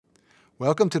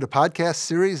Welcome to the podcast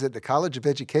series at the College of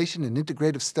Education and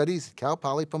Integrative Studies at Cal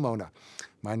Poly Pomona.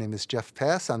 My name is Jeff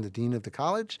Pass. I'm the Dean of the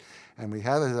college, and we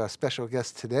have as our special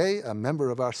guest today a member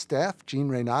of our staff, Jean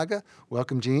Reynaga.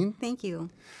 Welcome, Jean. Thank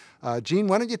you. Jean,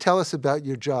 why don't you tell us about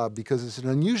your job, because it's an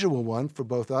unusual one for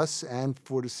both us and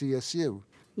for the CSU.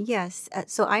 Yes,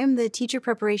 so I am the Teacher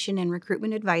Preparation and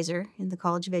Recruitment Advisor in the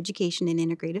College of Education and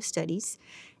Integrative Studies.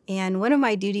 And one of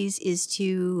my duties is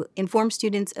to inform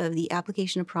students of the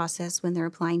application process when they're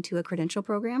applying to a credential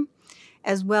program,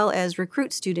 as well as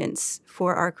recruit students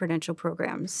for our credential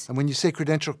programs. And when you say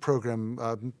credential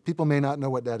program, people may not know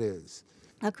what that is.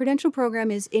 A credential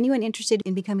program is anyone interested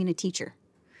in becoming a teacher,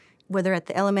 whether at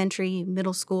the elementary,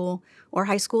 middle school, or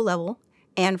high school level,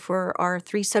 and for our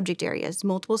 3 subject areas: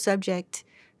 multiple subject,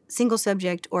 single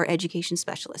subject, or education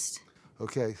specialist.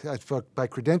 Okay, by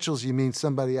credentials, you mean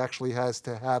somebody actually has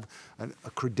to have a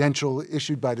credential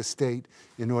issued by the state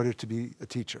in order to be a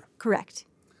teacher? Correct.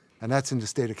 And that's in the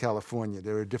state of California.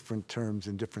 There are different terms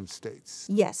in different states.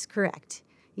 Yes, correct.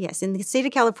 Yes, in the state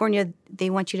of California,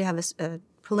 they want you to have a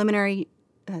preliminary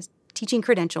teaching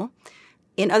credential.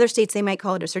 In other states, they might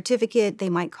call it a certificate,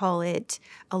 they might call it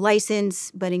a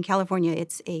license, but in California,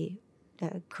 it's a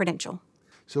credential.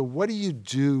 So what do you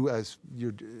do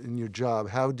in your job?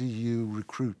 How do you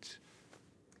recruit?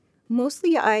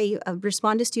 Mostly I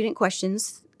respond to student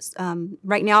questions.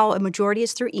 Right now, a majority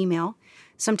is through email.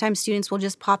 Sometimes students will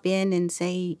just pop in and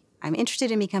say, I'm interested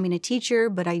in becoming a teacher,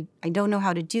 but I don't know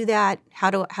how to do that. How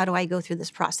do I go through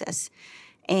this process?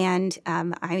 And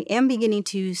I am beginning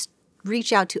to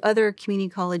reach out to other community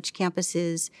college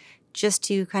campuses just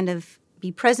to kind of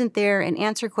be present there and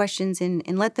answer questions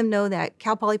and let them know that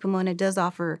Cal Poly Pomona does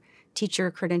offer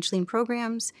teacher credentialing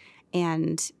programs,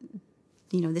 and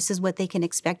this is what they can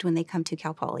expect when they come to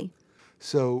Cal Poly.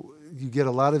 So you get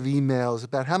a lot of emails.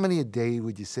 About how many a day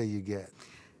would you say you get?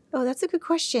 Oh, that's a good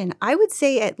question. I would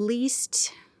say at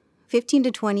least 15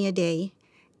 to 20 a day,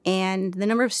 and the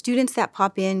number of students that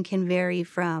pop in can vary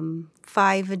from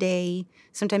 5 a day,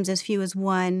 sometimes as few as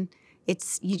 1.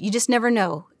 You just never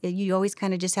know. You always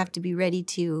kind of just have to be ready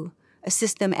to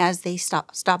assist them as they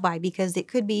stop by, because it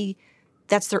could be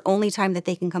that's their only time that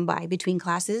they can come by between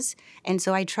classes. And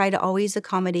so I try to always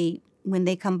accommodate when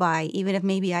they come by, even if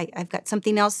maybe I've got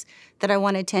something else that I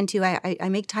want to attend to. I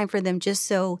make time for them just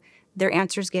so their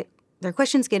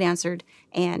questions get answered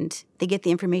and they get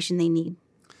the information they need.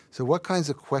 So what kinds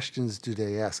of questions do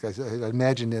they ask? I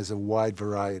imagine there's a wide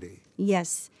variety.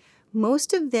 Yes.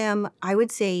 Most of them, I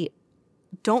would say,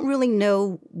 don't really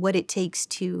know what it takes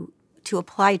to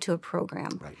apply to a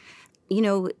program. Right.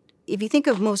 If you think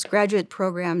of most graduate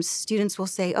programs, students will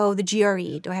say, oh, the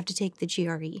GRE, do I have to take the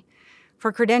GRE?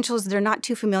 For credentials, they're not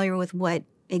too familiar with what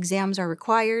exams are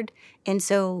required. And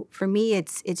so for me,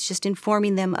 it's just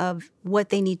informing them of what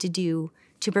they need to do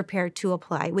to prepare to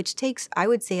apply, which takes, I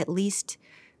would say, at least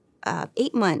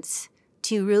 8 months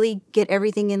to really get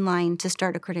everything in line to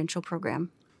start a credential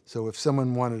program. So if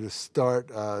someone wanted to start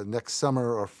next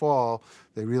summer or fall,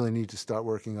 they really need to start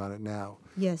working on it now.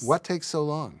 Yes. What takes so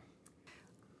long?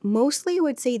 Mostly, I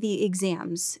would say the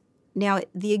exams. Now,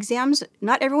 the exams,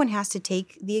 not everyone has to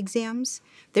take the exams.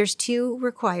 There's 2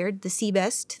 required: the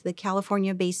CBEST, the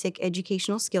California Basic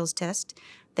Educational Skills Test,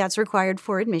 that's required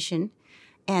for admission,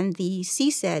 and the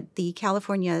CSET, the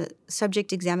California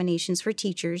Subject Examinations for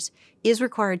Teachers, is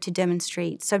required to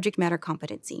demonstrate subject matter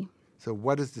competency. So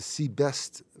what does the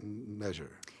CBEST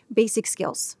measure? Basic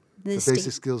skills.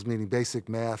 Basic skills meaning basic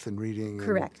math and reading.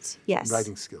 Correct. Yes. And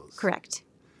writing skills. Correct.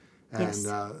 And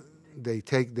yes.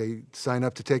 They sign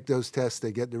up to take those tests,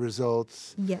 they get the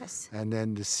results. Yes. And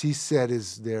then the CSET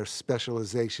is their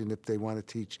specialization. If they want to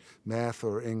teach math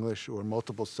or English or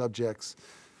multiple subjects,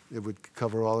 it would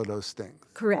cover all of those things.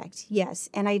 Correct, yes.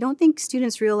 And I don't think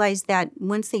students realize that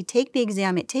once they take the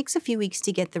exam, it takes a few weeks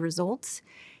to get the results.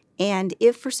 And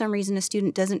if for some reason a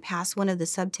student doesn't pass one of the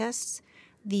subtests,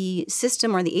 the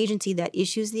system or the agency that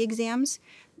issues the exams,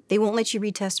 they won't let you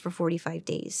retest for 45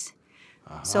 days.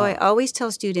 Uh-huh. So I always tell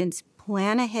students,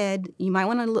 plan ahead. You might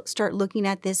want to start looking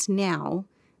at this now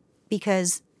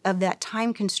because of that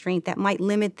time constraint that might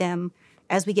limit them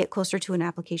as we get closer to an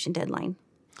application deadline.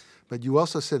 But you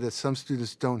also said that some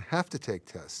students don't have to take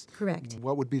tests. Correct.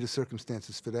 What would be the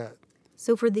circumstances for that?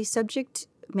 So for the subject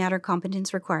matter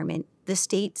competence requirement, the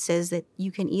state says that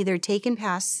you can either take and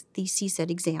pass the CSET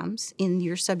exams in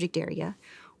your subject area,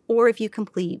 or if you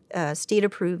complete a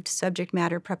state-approved subject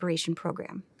matter preparation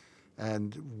program.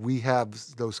 And we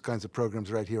have those kinds of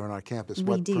programs right here on our campus.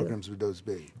 What programs would those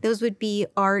be? Those would be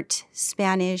art,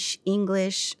 Spanish,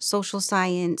 English, social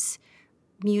science,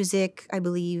 music, I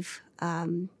believe.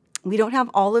 We don't have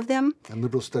all of them. And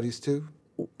liberal studies too?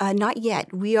 Not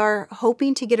yet. We are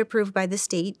hoping to get approved by the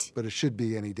state. But it should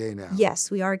be any day now. Yes,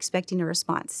 we are expecting a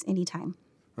response anytime.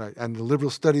 Right. And the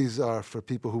liberal studies are for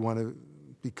people who want to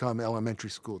become elementary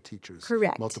school teachers.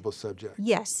 Correct. Multiple subjects.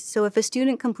 Yes. So if a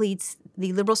student completes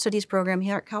the liberal studies program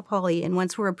here at Cal Poly, and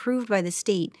once we're approved by the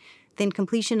state, then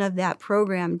completion of that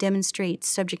program demonstrates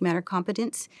subject matter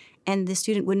competence, and the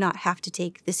student would not have to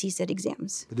take the CSET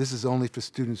exams. But this is only for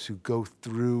students who go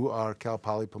through our Cal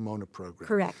Poly Pomona program.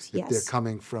 Correct, If yes. they're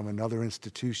coming from another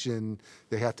institution,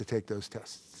 they have to take those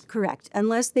tests. Correct,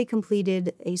 unless they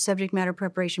completed a subject matter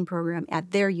preparation program at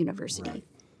their university.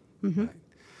 Right. Right.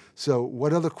 So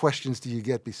what other questions do you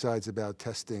get besides about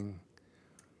testing?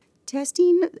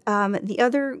 Testing, the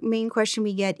other main question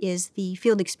we get is the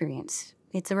field experience.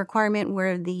 It's a requirement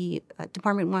where the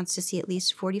department wants to see at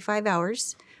least 45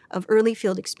 hours of early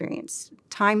field experience,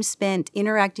 time spent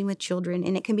interacting with children,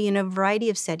 and it can be in a variety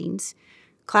of settings: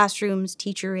 classrooms,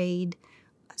 teacher aid,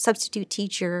 substitute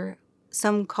teacher,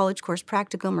 some college course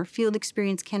practicum or field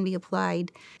experience can be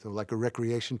applied. So like a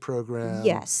recreation program?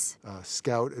 Yes.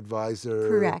 Scout advisor?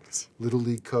 Correct. Little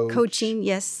league coach? Coaching,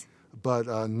 yes. But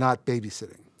not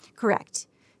babysitting? Correct.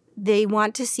 They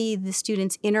want to see the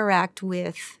students interact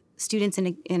with students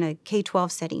in a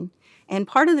K-12 setting. And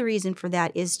part of the reason for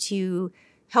that is to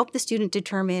help the student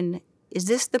determine, is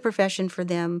this the profession for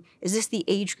them? Is this the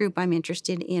age group I'm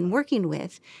interested in working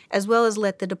with? As well as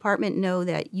let the department know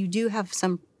that you do have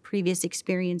some previous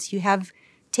experience. You have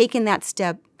taken that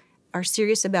step, are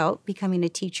serious about becoming a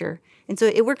teacher. And so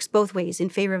it works both ways, in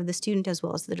favor of the student as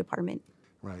well as the department.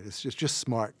 Right. It's just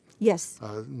smart. Yes.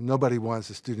 Nobody wants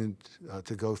a student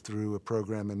to go through a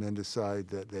program and then decide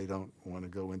that they don't want to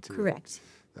go into it. Correct.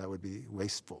 That would be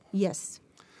wasteful. Yes.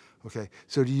 Okay.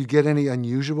 So do you get any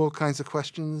unusual kinds of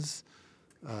questions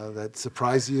that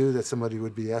surprise you that somebody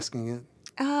would be asking it?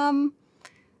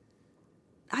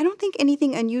 I don't think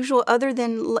anything unusual other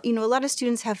than, a lot of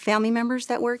students have family members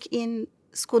that work in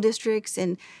school districts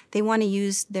and they want to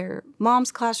use their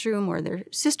mom's classroom or their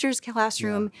sister's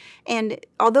classroom. Yeah. And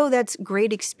although that's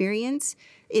great experience,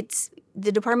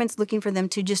 the department's looking for them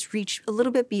to just reach a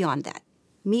little bit beyond that.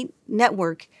 Meet,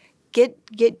 network,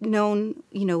 get known,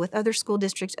 with other school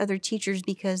districts, other teachers,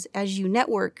 because as you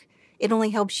network, it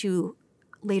only helps you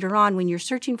later on when you're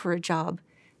searching for a job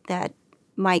that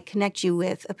might connect you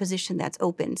with a position that's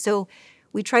open. So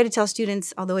we try to tell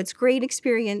students, although it's great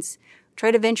experience,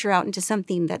 try to venture out into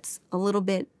something that's a little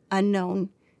bit unknown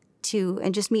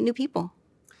and just meet new people.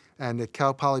 And at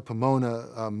Cal Poly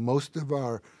Pomona, most of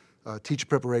our teacher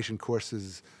preparation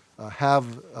courses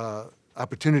have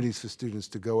opportunities for students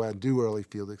to go out and do early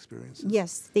field experiences.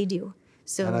 Yes, they do.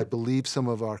 And I believe some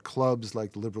of our clubs,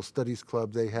 like the Liberal Studies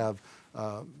Club, they have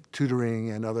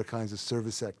tutoring and other kinds of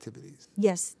service activities.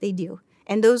 Yes, they do.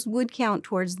 And those would count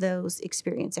towards those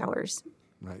experience hours.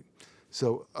 Right.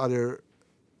 So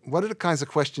what are the kinds of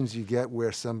questions you get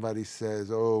where somebody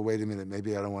says, oh, wait a minute,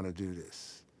 maybe I don't want to do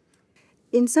this?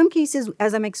 In some cases,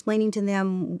 as I'm explaining to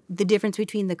them the difference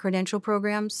between the credential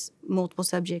programs, multiple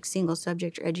subject, single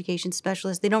subject, or education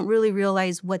specialist, they don't really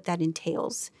realize what that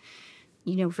entails.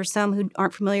 For some who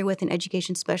aren't familiar with an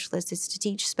education specialist, it's to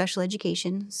teach special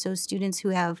education, so students who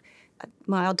have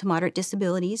mild to moderate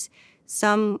disabilities.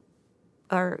 Some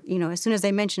are, as soon as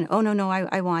I mention, oh, no,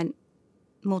 I want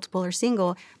multiple or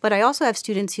single. But I also have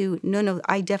students who, no,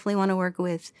 I definitely want to work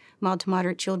with mild to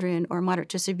moderate children or moderate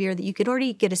to severe, that you could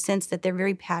already get a sense that they're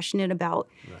very passionate about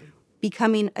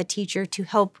becoming a teacher to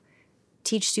help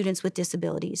teach students with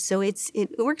disabilities. So it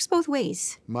works both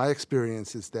ways. My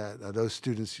experience is that those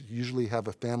students usually have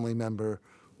a family member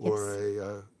or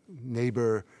a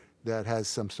neighbor that has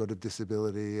some sort of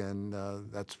disability, and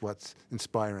that's what's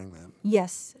inspiring them.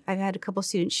 Yes. I've had a couple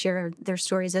students share their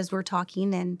stories as we're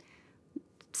talking, and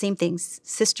same things,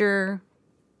 sister,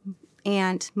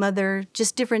 aunt, mother,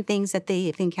 just different things that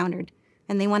they've encountered,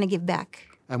 and they want to give back.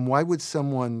 And why would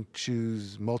someone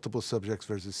choose multiple subjects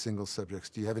versus single subjects?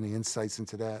 Do you have any insights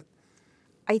into that?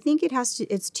 I think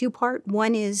it's two-part.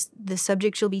 One is the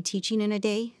subjects you'll be teaching in a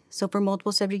day. So for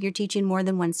multiple subjects, you're teaching more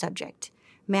than one subject: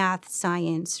 math,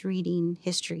 science, reading,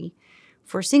 history.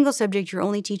 For a single subject, you're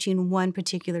only teaching one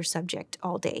particular subject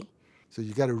all day. So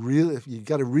you got to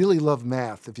really love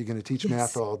math if you're going to teach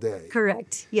math all day.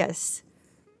 Correct. Yes.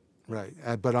 Right.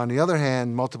 But on the other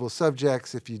hand, multiple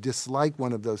subjects, if you dislike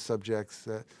one of those subjects,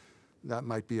 that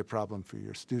might be a problem for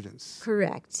your students.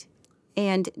 Correct.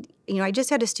 And, I just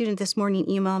had a student this morning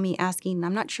email me asking,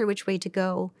 I'm not sure which way to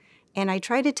go. And I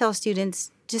try to tell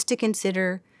students just to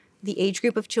consider the age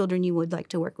group of children you would like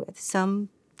to work with. Some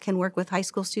can work with high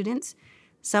school students.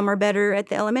 Some are better at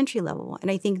the elementary level,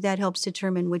 and I think that helps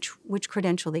determine which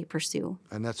credential they pursue.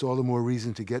 And that's all the more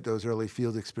reason to get those early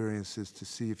field experiences to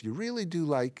see if you really do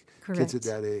like kids at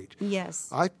Correct. that age. Yes.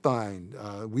 I find,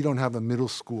 we don't have a middle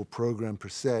school program per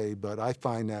se, but I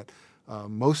find that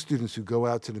most students who go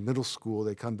out to the middle school,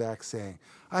 they come back saying,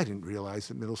 I didn't realize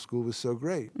that middle school was so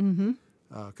great. Mm-hmm.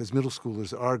 Because middle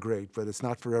schoolers are great, but it's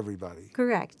not for everybody.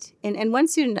 Correct. And one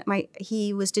student,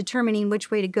 he was determining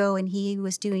which way to go, and he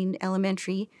was doing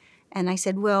elementary. And I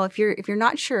said, well, if you're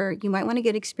not sure, you might want to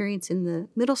get experience in the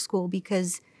middle school,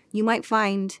 because you might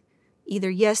find either,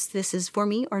 yes, this is for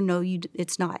me, or no,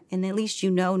 it's not. And at least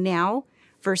you know now,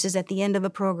 versus at the end of a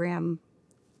program,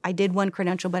 I did one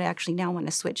credential, but I actually now want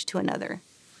to switch to another.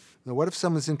 Now, what if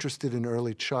someone's interested in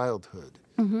early childhood?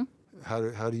 Mm-hmm.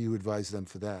 How do you advise them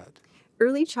for that?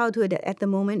 Early childhood at the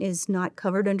moment is not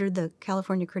covered under the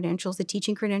California credentials, the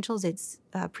teaching credentials. It's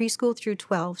preschool through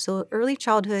 12. So early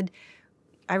childhood,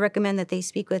 I recommend that they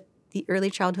speak with the early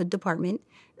childhood department.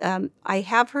 I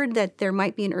have heard that there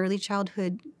might be an early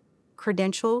childhood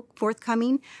credential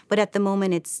forthcoming, but at the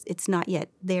moment it's not yet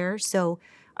there. So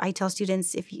I tell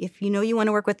students, if you know you want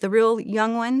to work with the real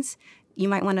young ones, you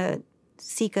might want to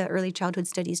seek an early childhood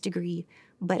studies degree,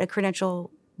 but a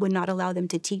credential would not allow them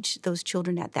to teach those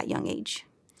children at that young age.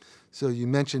 So you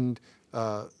mentioned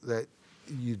that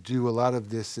you do a lot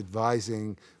of this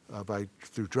advising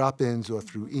through drop-ins or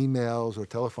through emails or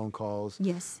telephone calls.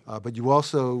 Yes. But you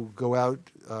also go out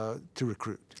to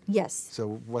recruit. Yes.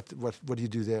 So what do you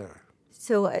do there?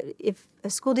 So if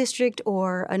a school district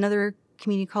or another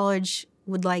community college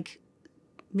would like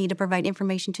me to provide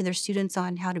information to their students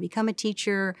on how to become a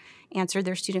teacher, answer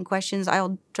their student questions,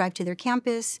 I'll drive to their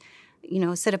campus,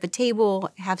 set up a table,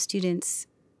 have students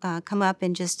come up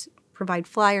and just provide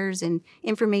flyers and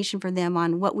information for them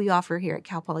on what we offer here at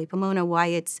Cal Poly Pomona, why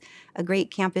it's a great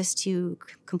campus to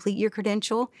complete your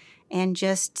credential, and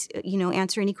just,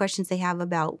 answer any questions they have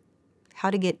about how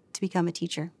to get to become a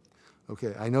teacher.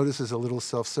 Okay, I know this is a little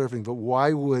self-serving, but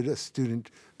why would a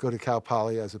student go to Cal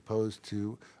Poly as opposed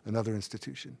to another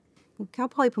institution? Cal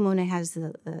Poly Pomona has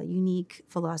a unique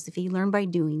philosophy, learn by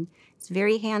doing. It's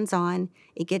very hands-on.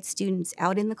 It gets students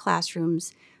out in the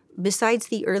classrooms. Besides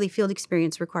the early field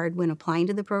experience required when applying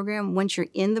to the program, once you're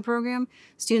in the program,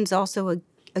 students also,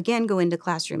 again, go into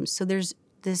classrooms. So there's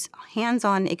this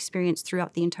hands-on experience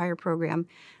throughout the entire program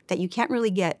that you can't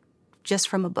really get just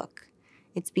from a book.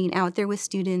 It's being out there with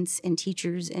students and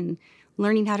teachers and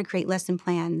learning how to create lesson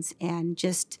plans and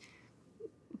just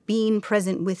being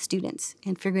present with students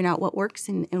and figuring out what works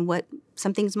and what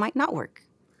some things might not work.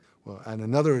 Well, and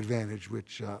another advantage,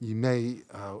 which you may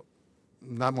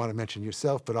not want to mention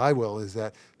yourself, but I will, is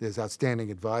that there's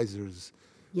outstanding advisors.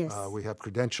 Yes. We have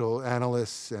credential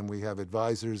analysts, and we have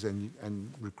advisors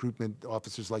and recruitment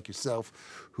officers like yourself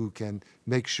who can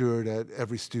make sure that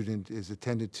every student is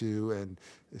attended to and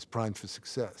is primed for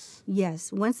success.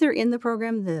 Yes. Once they're in the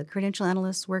program, the credential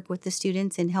analysts work with the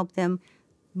students and help them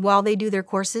while they do their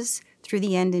courses through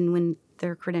the end and when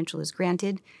their credential is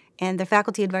granted. And the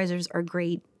faculty advisors are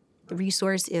great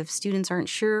resource if students aren't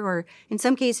sure, or in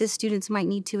some cases, students might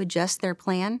need to adjust their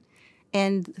plan.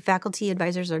 And the faculty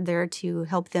advisors are there to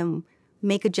help them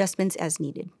make adjustments as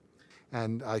needed.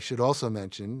 And I should also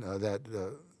mention that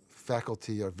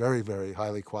faculty are very, very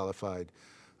highly qualified.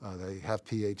 They have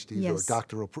PhDs Yes.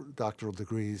 or doctoral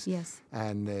degrees. Yes.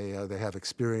 And they have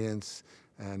experience,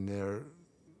 and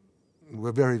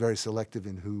we're very, very selective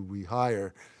in who we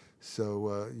hire.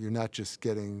 So you're not just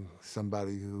getting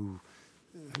somebody who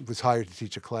was hired to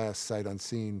teach a class sight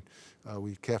unseen.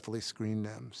 We carefully screen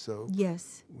them. So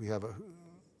Yes. we have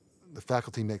the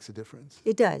faculty makes a difference.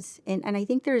 It does. And I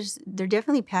think they're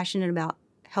definitely passionate about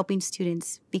helping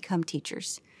students become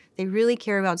teachers. They really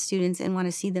care about students and want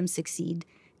to see them succeed.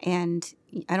 And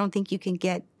I don't think you can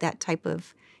get that type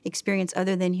of experience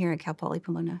other than here at Cal Poly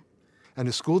Pomona. And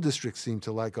the school districts seem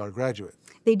to like our graduate.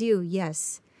 They do,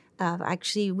 yes.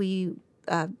 Actually, we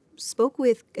spoke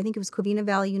with, I think it was Covina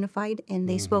Valley Unified, and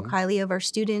they spoke highly of our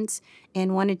students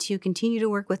and wanted to continue to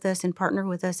work with us and partner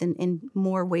with us in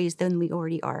more ways than we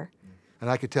already are. And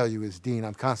I could tell you as dean,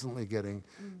 I'm constantly getting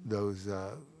those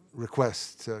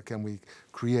requests. Can we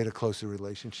create a closer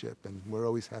relationship? And we're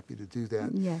always happy to do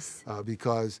that. Yes.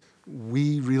 Because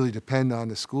we really depend on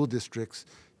the school districts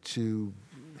to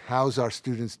house our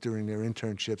students during their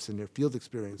internships and their field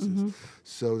experiences.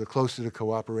 So the closer the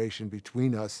cooperation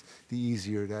between us, the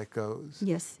easier that goes.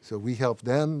 Yes. So we help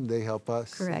them, they help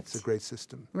us. Correct. It's a great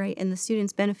system. Right, and the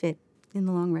students benefit in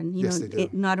the long run. Yes, they do.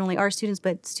 Not only our students,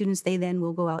 but students they then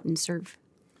will go out and serve.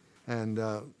 And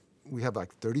we have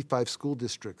like 35 school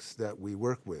districts that we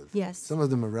work with. Yes. Some of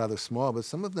them are rather small, but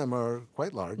some of them are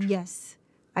quite large. Yes.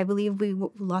 I believe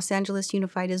Los Angeles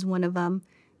Unified is one of them,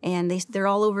 and they're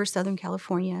all over Southern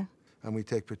California. And we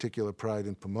take particular pride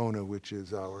in Pomona, which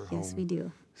is our Yes, home we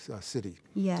do. City.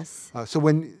 Yes. So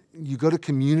when you go to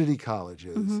community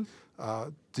colleges,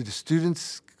 do the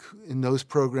students in those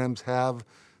programs have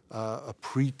a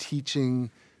pre-teaching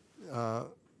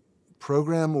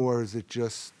program, or is it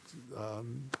just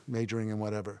majoring in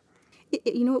whatever?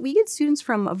 You know what? We get students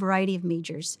from a variety of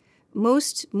majors.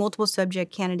 Most multiple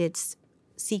subject candidates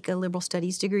seek a liberal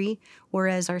studies degree,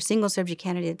 whereas our single subject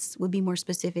candidates would be more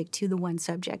specific to the one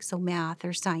subject, so math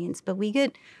or science. But we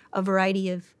get a variety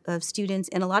of students,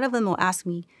 and a lot of them will ask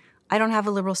me, I don't have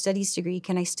a liberal studies degree,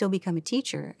 can I still become a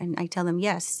teacher? And I tell them,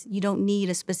 yes, you don't need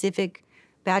a specific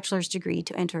bachelor's degree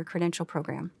to enter a credential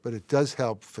program. But it does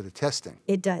help for the testing.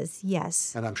 It does,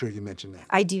 yes. And I'm sure you mentioned that.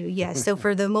 I do, yes. So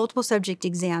for the multiple subject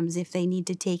exams, if they need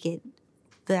to take it,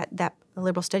 that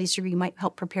liberal studies degree might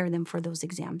help prepare them for those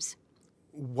exams.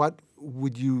 What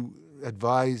would you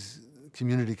advise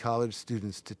community college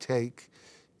students to take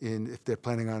if they're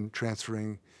planning on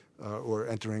transferring or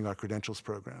entering our credentials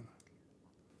program?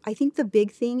 I think the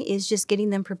big thing is just getting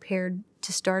them prepared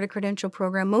to start a credential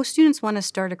program. Most students want to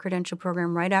start a credential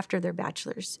program right after their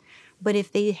bachelor's. But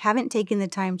if they haven't taken the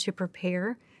time to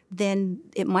prepare, then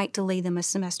it might delay them a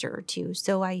semester or two.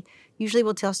 So I usually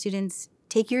will tell students,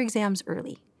 take your exams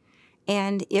early.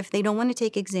 And if they don't want to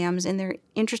take exams and they're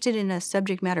interested in a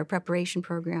subject matter preparation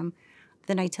program,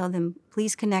 then I tell them,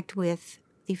 please connect with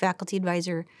the faculty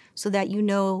advisor so that you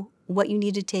know what you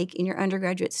need to take in your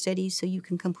undergraduate studies so you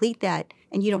can complete that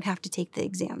and you don't have to take the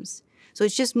exams. So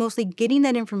it's just mostly getting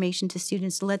that information to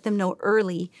students to let them know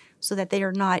early so that they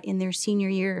are not in their senior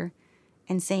year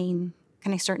and saying,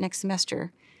 can I start next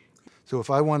semester? So if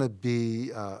I want to be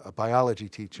a biology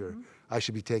teacher, I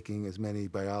should be taking as many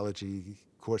biology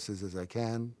courses as I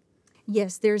can?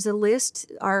 Yes, there's a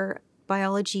list. Our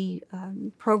biology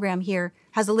program here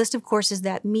has a list of courses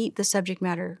that meet the subject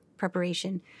matter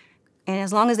preparation. And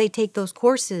as long as they take those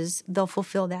courses, they'll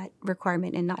fulfill that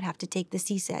requirement and not have to take the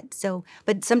CSET. So,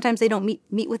 but sometimes they don't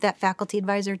meet with that faculty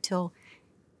advisor till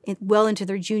well into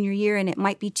their junior year, and it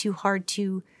might be too hard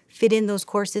to fit in those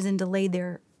courses and delay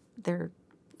their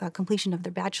completion of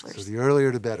their bachelor's. So the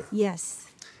earlier the better. Yes.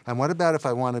 And what about if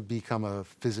I want to become a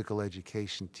physical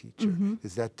education teacher?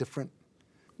 Is that different?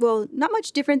 Well, not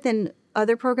much different than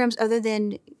other programs, other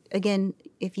than, again,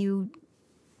 if you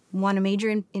want to major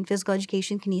in physical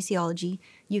education, kinesiology,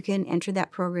 you can enter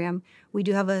that program. We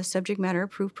do have a subject matter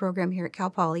approved program here at Cal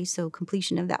Poly, so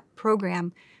completion of that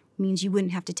program means you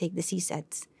wouldn't have to take the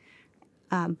CSETs.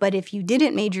 But if you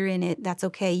didn't major in it, that's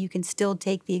okay. You can still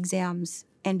take the exams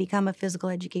and become a physical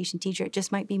education teacher. It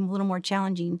just might be a little more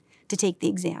challenging to take the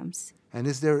exams. And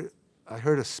is there, I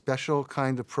heard, a special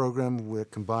kind of program where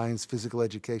it combines physical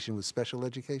education with special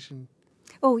education?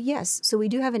 Oh, yes. So we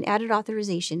do have an added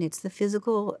authorization. It's the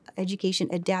Physical Education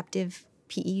Adaptive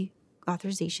PE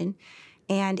authorization,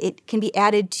 and it can be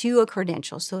added to a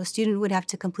credential. So a student would have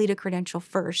to complete a credential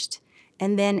first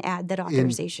and then add that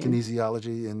authorization. In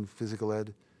kinesiology and physical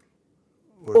ed?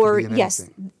 Or yes,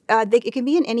 it can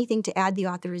be in anything to add the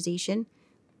authorization,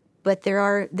 but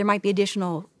there might be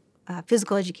additional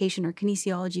physical education or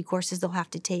kinesiology courses they'll have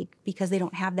to take because they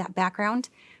don't have that background.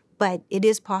 But it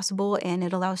is possible, and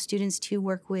it allows students to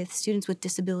work with students with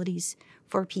disabilities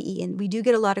for PE. And we do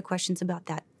get a lot of questions about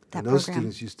that and program. Those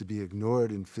students used to be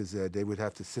ignored in phys ed. They would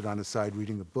have to sit on the side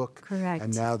reading a book. Correct.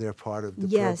 And now they're part of the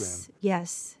program.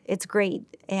 Yes, it's great.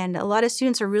 And a lot of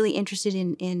students are really interested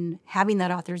in having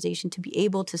that authorization to be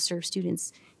able to serve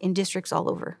students in districts all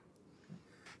over.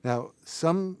 Now,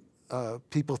 some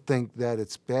people think that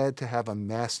it's bad to have a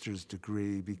master's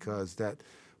degree because that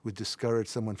would discourage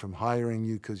someone from hiring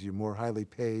you because you're more highly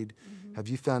paid. Have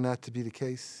you found that to be the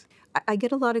case? I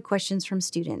get a lot of questions from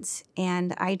students,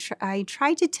 and I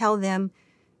try to tell them,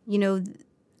 to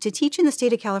teach in the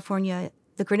state of California,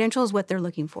 the credential is what they're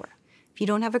looking for. If you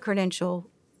don't have a credential,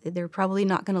 they're probably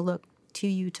not going to look to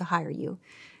you to hire you.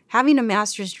 Having a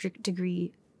master's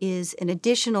degree is an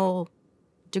additional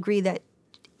degree that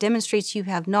demonstrates you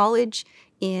have knowledge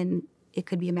in, it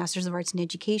could be a Master's of Arts in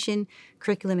Education,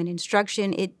 curriculum and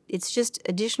instruction. It's just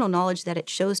additional knowledge that it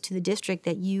shows to the district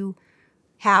that you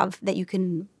have, that you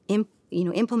can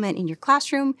implement in your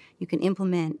classroom, you can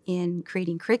implement in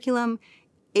creating curriculum.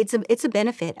 It's a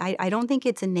benefit. I don't think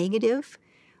it's a negative.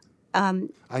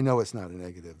 I know it's not a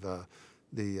negative.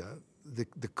 The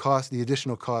the cost, the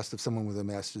additional cost of someone with a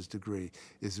master's degree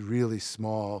is really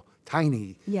small,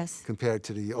 tiny, Yes. compared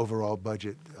to the overall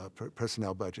budget,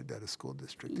 personnel budget that a school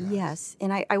district has. Yes.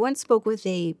 And I once spoke with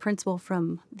a principal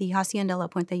from the Hacienda La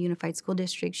Puente Unified School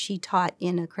District. She taught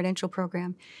in a credential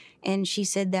program, and she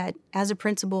said that as a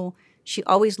principal, she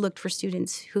always looked for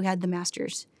students who had the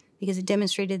master's because it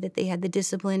demonstrated that they had the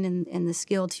discipline and the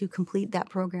skill to complete that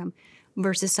program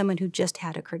versus someone who just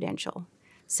had a credential.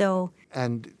 So,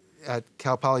 And at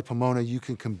Cal Poly Pomona, you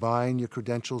can combine your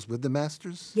credentials with the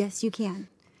master's? yes, you can.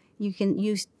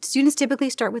 Students typically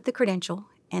start with the credential,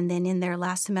 and then in their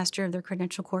last semester of their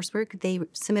credential coursework, they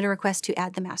submit a request to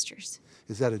add the master's.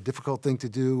 Is that a difficult thing to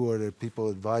do, or are there people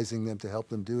advising them to help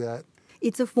them do that?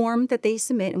 It's a form that they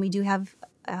submit, and we do have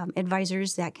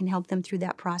advisors that can help them through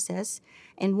that process.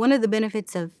 And one of the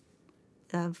benefits of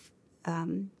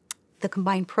the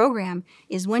combined program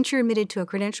is once you're admitted to a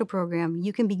credential program,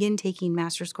 you can begin taking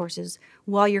master's courses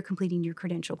while you're completing your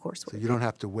credential coursework. So you don't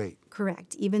have to wait.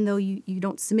 Correct. Even though you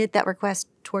don't submit that request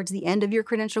towards the end of your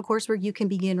credential coursework, you can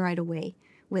begin right away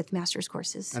with master's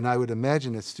courses. And I would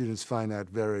imagine that students find that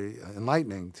very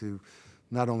enlightening to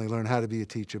not only learn how to be a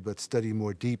teacher, but study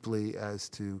more deeply as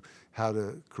to how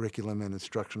the curriculum and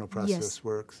instructional process Yes.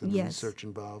 works and the Yes. research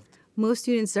involved. Most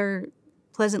students are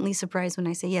pleasantly surprised when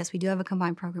I say, yes, we do have a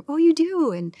combined program. Oh, you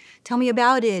do? And tell me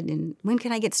about it. And when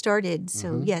can I get started?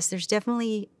 So, yes, there's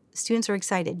definitely, students are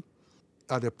excited.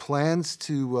 Are there plans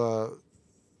to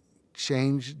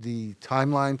change the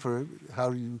timeline for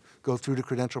how you go through the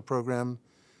credential program?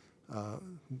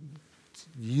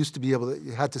 You used to be able to,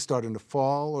 you had to start in the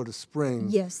fall or the spring.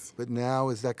 Yes. But now,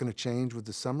 is that going to change with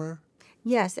the summer?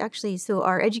 Yes, actually. So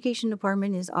our education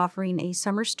department is offering a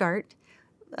summer start,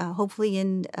 hopefully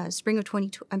in summer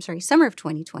of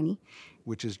 2020.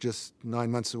 Which is just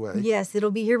 9 months away. Yes,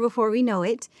 it'll be here before we know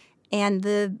it. And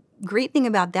the great thing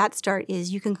about that start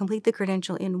is you can complete the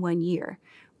credential in 1 year.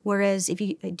 Whereas if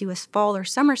you do a fall or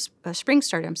spring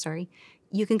start,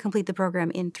 you can complete the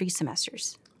program in 3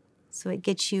 semesters. So it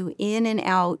gets you in and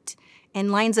out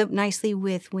and lines up nicely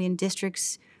with when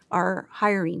districts are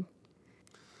hiring.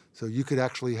 So you could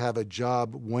actually have a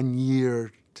job 1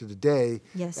 year to the day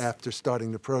Yes. after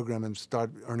starting the program and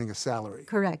start earning a salary.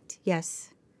 Correct, yes.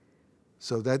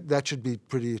 So that should be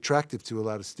pretty attractive to a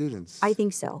lot of students. I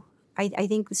think so. I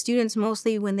think the students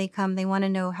mostly when they come, they want to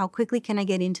know how quickly can I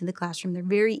get into the classroom. They're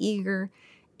very eager,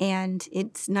 and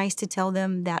it's nice to tell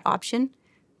them that option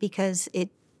because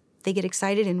they get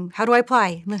excited and how do I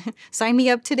apply? Sign me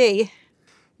up today.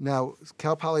 Now,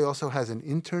 Cal Poly also has an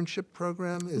internship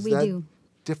program. Is We that do.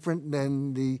 different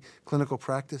than the clinical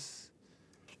practice?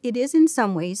 It is in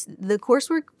some ways. The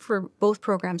coursework for both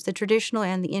programs, the traditional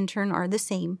and the intern, are the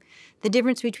same. The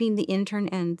difference between the intern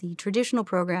and the traditional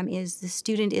program is the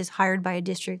student is hired by a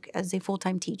district as a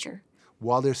full-time teacher.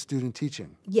 While they're student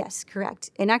teaching. Yes, correct.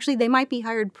 And actually, they might be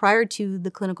hired prior to the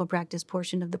clinical practice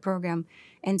portion of the program.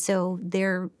 And so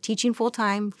they're teaching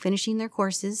full-time, finishing their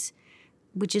courses,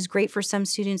 which is great for some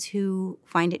students who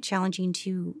find it challenging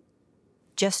to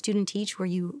just student teach, where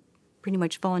you pretty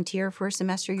much volunteer for a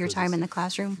semester, your time in the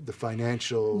classroom. The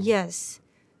financial. Yes.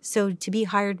 So to be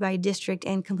hired by a district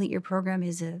and complete your program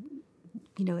is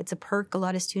it's a perk. A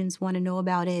lot of students want to know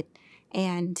about it.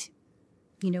 And,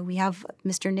 we have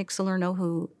Mr. Nick Salerno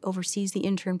who oversees the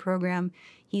intern program.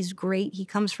 He's great. He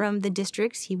comes from the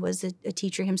districts. He was a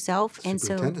teacher himself. And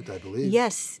so, Superintendent, I believe.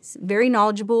 yes, very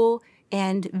knowledgeable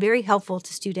and very helpful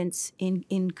to students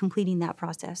in completing that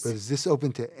process. But is this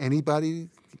open to anybody?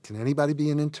 Can anybody be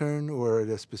an intern, or are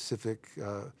there specific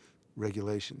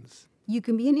regulations? You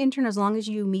can be an intern as long as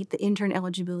you meet the intern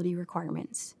eligibility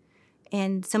requirements.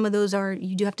 And some of those are,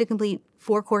 you do have to complete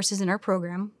 4 courses in our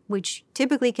program, which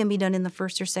typically can be done in the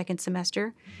first or second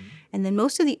semester. Mm-hmm. And then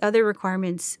most of the other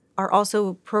requirements are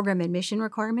also program admission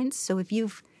requirements. So if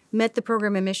you've met the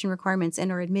program admission requirements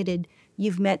and are admitted,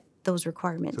 you've met those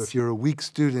requirements. So if you're a weak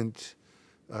student,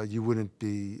 you wouldn't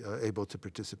be able to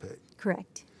participate.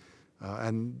 Correct.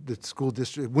 And the school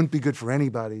district, it wouldn't be good for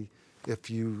anybody if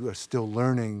you are still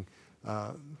learning.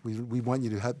 We want you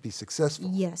to be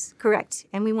successful. Yes, correct.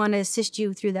 And we want to assist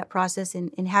you through that process.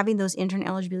 And having those intern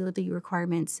eligibility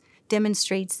requirements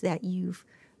demonstrates that you've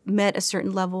met a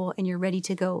certain level and you're ready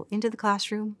to go into the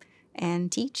classroom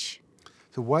and teach.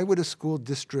 So why would a school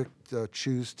district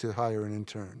choose to hire an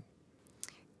intern?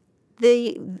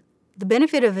 The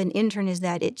benefit of an intern is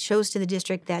that it shows to the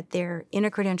district that they're in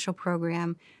a credential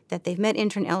program, that they've met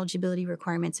intern eligibility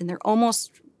requirements, and they're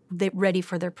almost ready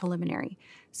for their preliminary.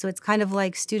 So it's kind of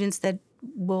like students that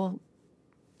will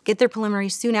get their preliminary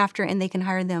soon after, and they can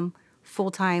hire them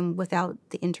full-time without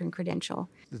the intern credential.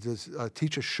 Does a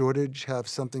teacher shortage have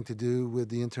something to do with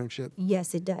the internship?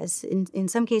 Yes, it does. In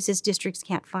some cases, districts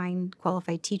can't find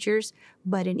qualified teachers,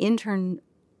 but an intern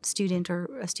student or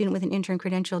a student with an intern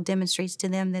credential demonstrates to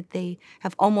them that they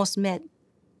have almost met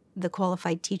the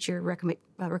qualified teacher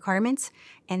requirements.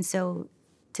 And so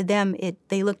to them,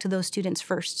 they look to those students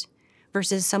first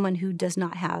versus someone who does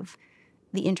not have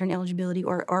the intern eligibility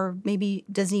or maybe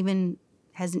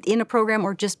hasn't in a program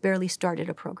or just barely started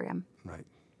a program. Right.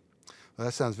 Well,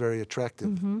 that sounds very attractive.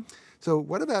 Mm-hmm. So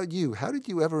what about you? How did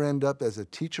you ever end up as a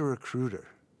teacher recruiter?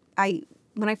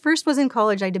 When I first was in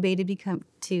college, I debated becoming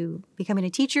a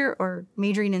teacher or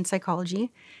majoring in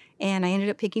psychology, and I ended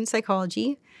up picking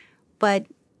psychology. But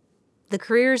the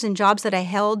careers and jobs that I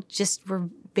held just were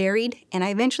varied, and I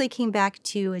eventually came back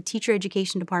to a teacher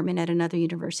education department at another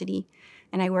university,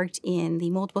 and I worked in the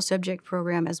multiple subject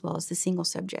program as well as the single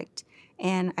subject.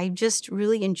 And I just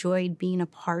really enjoyed being a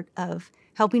part of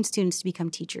helping students to become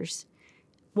teachers,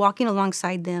 walking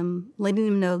alongside them, letting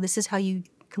them know this is how you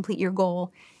complete your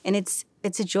goal. And it's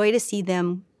a joy to see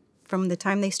them from the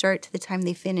time they start to the time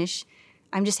they finish.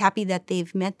 I'm just happy that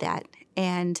they've met that.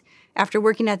 And after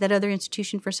working at that other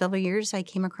institution for several years, I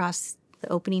came across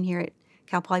the opening here at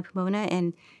Cal Poly Pomona,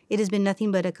 and it has been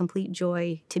nothing but a complete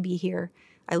joy to be here.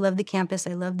 I love the campus,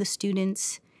 I love the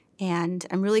students, and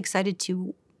I'm really excited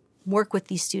to work with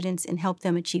these students and help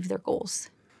them achieve their goals.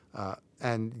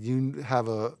 And you have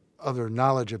other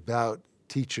knowledge about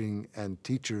teaching and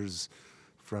teachers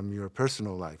from your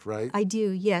personal life, right? I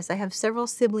do, yes. I have several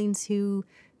siblings who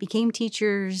became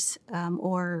teachers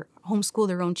or homeschool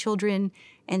their own children,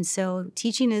 and so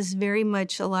teaching is very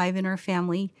much alive in our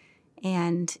family.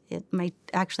 And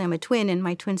I'm a twin, and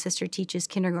my twin sister teaches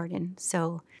kindergarten.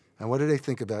 And what do they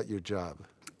think about your job?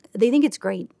 They think it's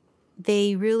great.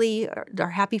 They really are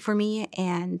happy for me,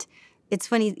 and it's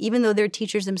funny, even though they're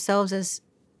teachers themselves, as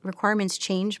requirements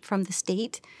change from the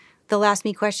state, they'll ask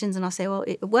me questions, and I'll say, well,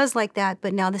 it was like that,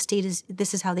 but now this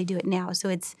is how they do it now.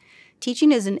 So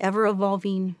teaching is an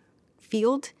ever-evolving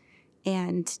field,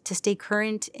 and to stay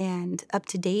current and up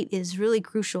to date is really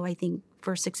crucial, I think,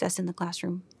 for success in the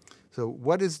classroom. So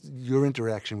what is your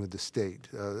interaction with the state?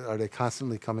 Are they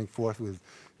constantly coming forth with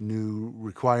new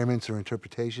requirements or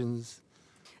interpretations?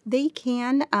 They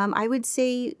can. I would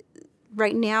say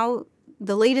right now,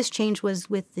 the latest change was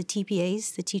with the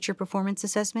TPAs, the Teacher Performance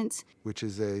Assessments. Which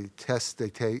is a test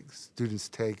students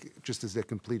take just as they're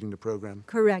completing the program.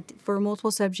 Correct, for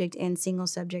multiple subject and single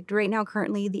subject. Right now,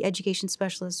 currently, the education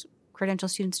specialist credential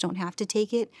students don't have to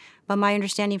take it, but my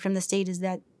understanding from the state is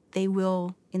that they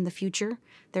will in the future.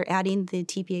 They're adding the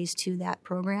TPAs to that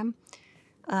program.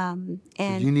 And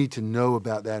so you need to know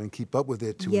about that and keep up with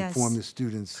it to inform the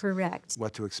students correct.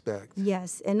 What to expect.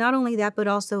 Yes, and not only that, but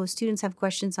also students have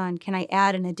questions on, can I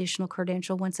add an additional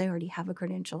credential once I already have a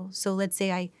credential? So let's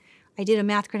say I did a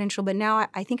math credential, but now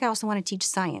I think I also want to teach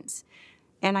science.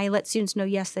 And I let students know,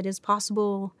 yes, that is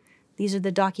possible. These are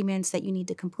the documents that you need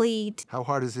to complete. How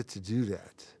hard is it to do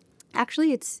that?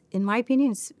 Actually, in my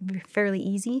opinion, it's fairly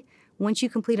easy. Once you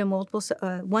complete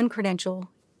one credential,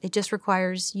 it just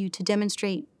requires you to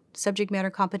demonstrate subject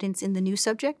matter competence in the new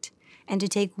subject and to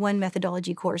take one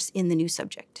methodology course in the new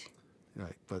subject.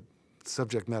 Right, but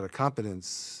subject matter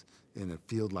competence in a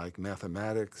field like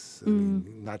mathematics, I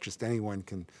mean, not just anyone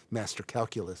can master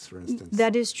calculus, for instance.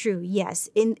 That is true, yes.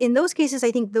 In those cases,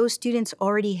 I think those students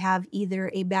already have either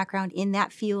a background in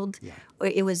that field, or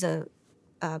it was a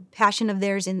passion of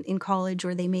theirs in college,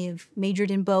 or they may have majored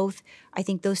in both. I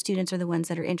think those students are the ones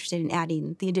that are interested in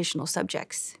adding the additional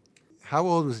subjects. How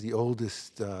old was the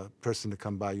oldest person to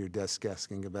come by your desk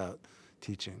asking about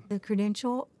teaching? The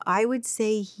credential, I would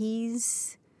say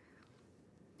he's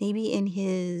maybe in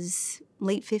his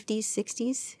late 50s,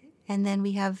 60s. And then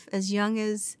we have as young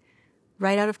as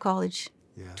right out of college,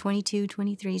 22,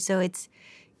 23. So it's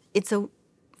a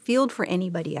field for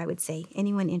anybody, I would say,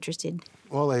 anyone interested.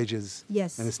 All ages.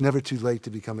 Yes. And it's never too late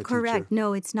to become a teacher. Correct.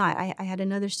 No, it's not. I had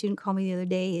another student call me the other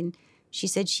day, and she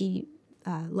said she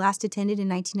last attended in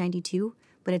 1992,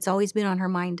 but it's always been on her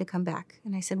mind to come back.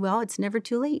 And I said, well, it's never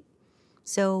too late.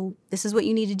 So this is what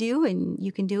you need to do, and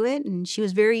you can do it. And she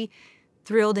was very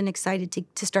thrilled and excited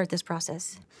to start this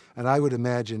process. And I would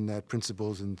imagine that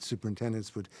principals and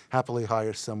superintendents would happily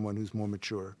hire someone who's more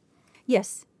mature.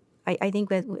 Yes. I think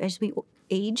that as we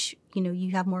age,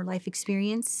 you have more life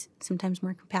experience, sometimes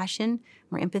more compassion,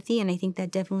 more empathy, and I think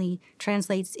that definitely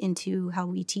translates into how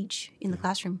we teach in the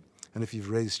classroom. And if you've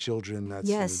raised children, that's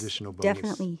an additional bonus.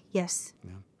 Definitely, yes.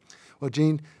 Yeah. Well,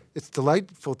 Jean, it's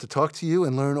delightful to talk to you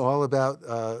and learn all about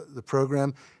the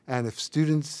program. And if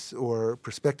students or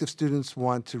prospective students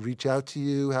want to reach out to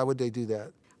you, how would they do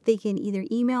that? they can either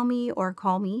email me or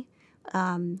call me,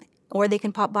 or they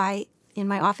can pop by in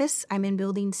my office. I'm in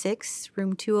Building 6,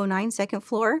 room 209, second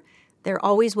floor. They're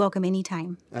always welcome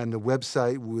anytime. And the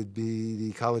website would be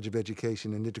the College of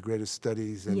Education and Integrative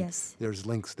Studies. And Yes. there's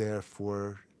links there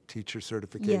for teacher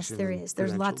certification. Yes, there and is.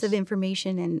 There's lots of credentials.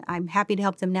 information, and I'm happy to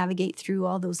help them navigate through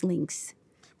all those links.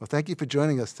 Well, thank you for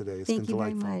joining us today. It's Thank been you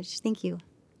very delightful. much. Thank you.